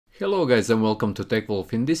Hello guys and welcome to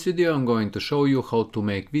TechWolf. In this video I'm going to show you how to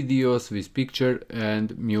make videos with picture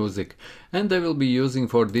and music. And I will be using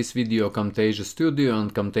for this video Camtasia Studio,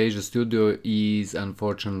 and Camtasia Studio is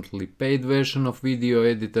unfortunately paid version of video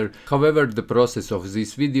editor. However, the process of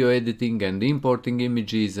this video editing and importing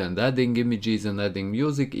images and adding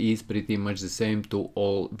music is pretty much the same to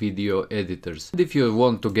all video editors. And if you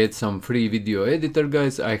want to get some free video editor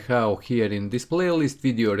guys, I have here in this playlist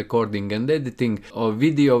video recording and editing a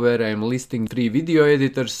video where I'm listing 3 video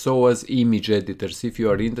editors so as image editors. If you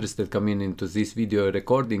are interested, come into this video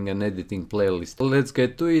recording and editing playlist. Let's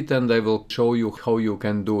get to it and I will show you how you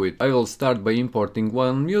can do it. I will start by importing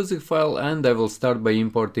one music file and I will start by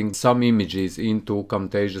importing some images into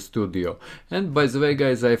Camtasia Studio. And by the way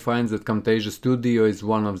guys, I find that Camtasia Studio is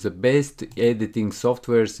one of the best editing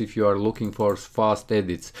softwares if you are looking for fast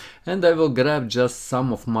edits. And I will grab just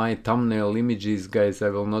some of my thumbnail images guys. I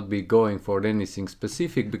will not be going for anything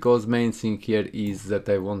specific because main thing here is that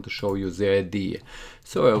I want to show you the idea.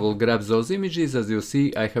 So I will grab those images. As you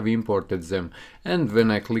see, I have imported them, and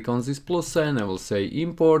when I click on this plus sign I will say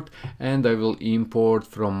import, and I will import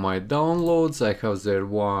from my downloads. I have there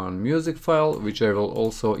one music file which I will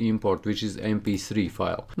also import, which is MP3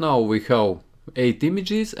 file. Now we have 8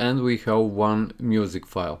 images and we have one music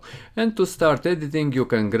file. And to start editing you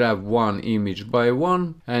can grab one image by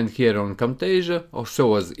one, and here on Camtasia, or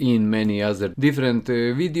so as in many other different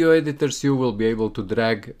video editors, you will be able to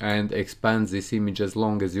drag and expand this image as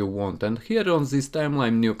long as you want. And here on this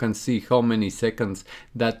timeline you can see how many seconds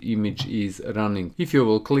that image is running. If you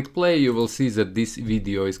will click play you will see that this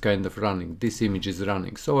video is kind of running, this image is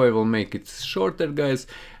running. So I will make it shorter guys,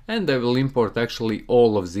 and I will import actually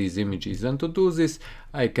all of these images. And to do this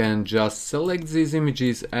I can just select these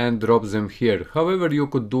images and drop them here. However, you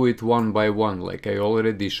could do it one by one like I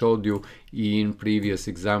already showed you in previous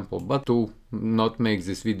example, but to not make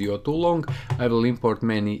this video too long I will import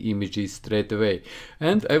many images straight away.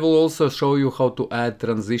 And I will also show you how to add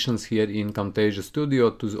transitions here in Camtasia Studio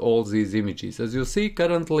to all these images. As you see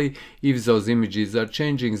currently, if those images are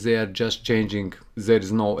changing, they are just changing, there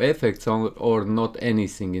is no effects or not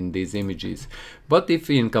anything in these images. But if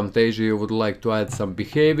in Camtasia you would like to add some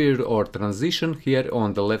behavior or transition, here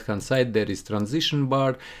on the left hand side there is transition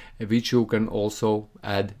bar which you can also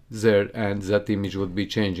add there, and that image would be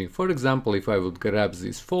changing. For example, if I would grab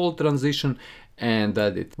this fall transition and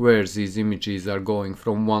add it where these images are going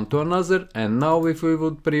from one to another, and now if we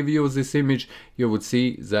would preview this image you would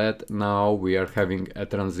see that now we are having a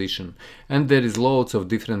transition. And there is loads of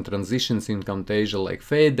different transitions in Camtasia like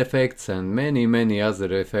fade effects and many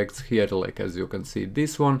other effects here, like as you can see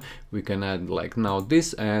this one we can add like now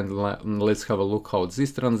this, and let's have a look how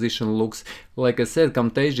this transition looks. Like I said,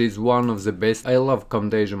 Camtasia is one of the best. I love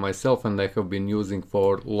Camtasia myself and I have been using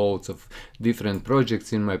for loads of different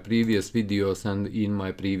projects in my previous videos and in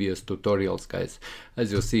my previous tutorials guys.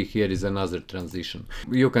 As you see, here is another transition.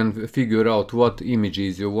 You can figure out what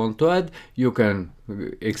images you want to add, you can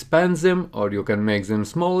expand them or you can make them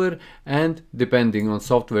smaller, and depending on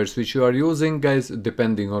softwares which you are using guys,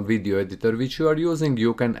 depending on video editor which you are using,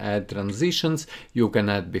 you can add transitions, you can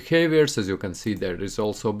add behaviors. As you can see, there is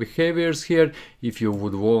also behaviors here. If you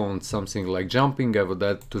would want something like jumping, I would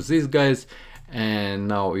add to this guys. And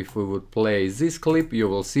now if we would play this clip you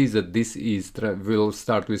will see that this is will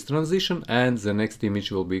start with transition and the next image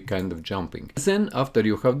will be kind of jumping. Then after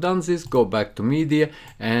you have done this, go back to media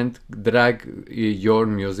and drag your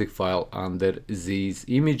music file under these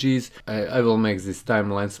images. I will make this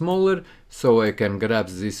timeline smaller so I can grab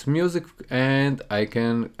this music and I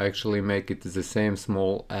can actually make it the same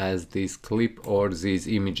small as this clip or these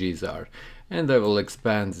images are. And I will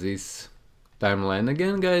expand this timeline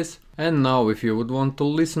again guys, and now if you would want to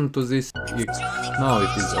listen to this, now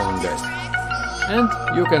it is on guys.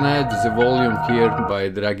 And you can add the volume here by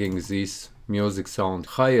dragging this music sound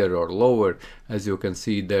higher or lower, as you can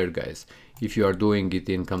see there guys, if you are doing it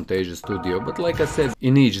in Camtasia Studio. But like I said,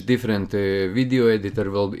 in each different video editor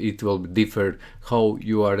it will differ how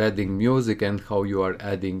you are adding music and how you are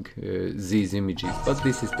adding these images. But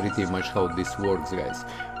this is pretty much how this works guys.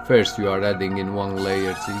 First you are adding in one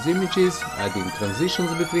layer these images, adding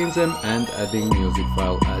transitions between them and adding music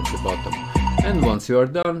file at the bottom. And once you are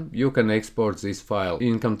done, you can export this file.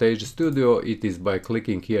 In Camtasia Studio it is by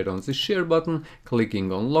clicking here on the share button,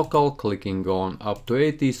 clicking on local, clicking on up to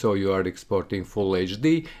 80 so you are exporting full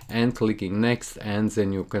HD, and clicking next, and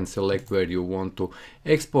then you can select where you want to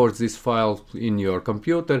export this file in your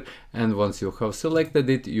computer. And once you have selected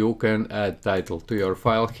it, you can add title to your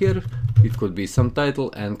file here, it could be some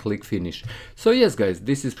title, and click finish. So yes guys,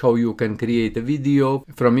 this is how you can create a video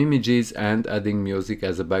from images and adding music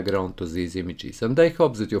as a background to these images. And I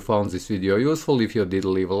hope that you found this video useful. If you did,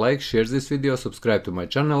 leave a like, share this video, subscribe to my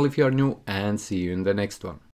channel if you are new, and see you in the next one.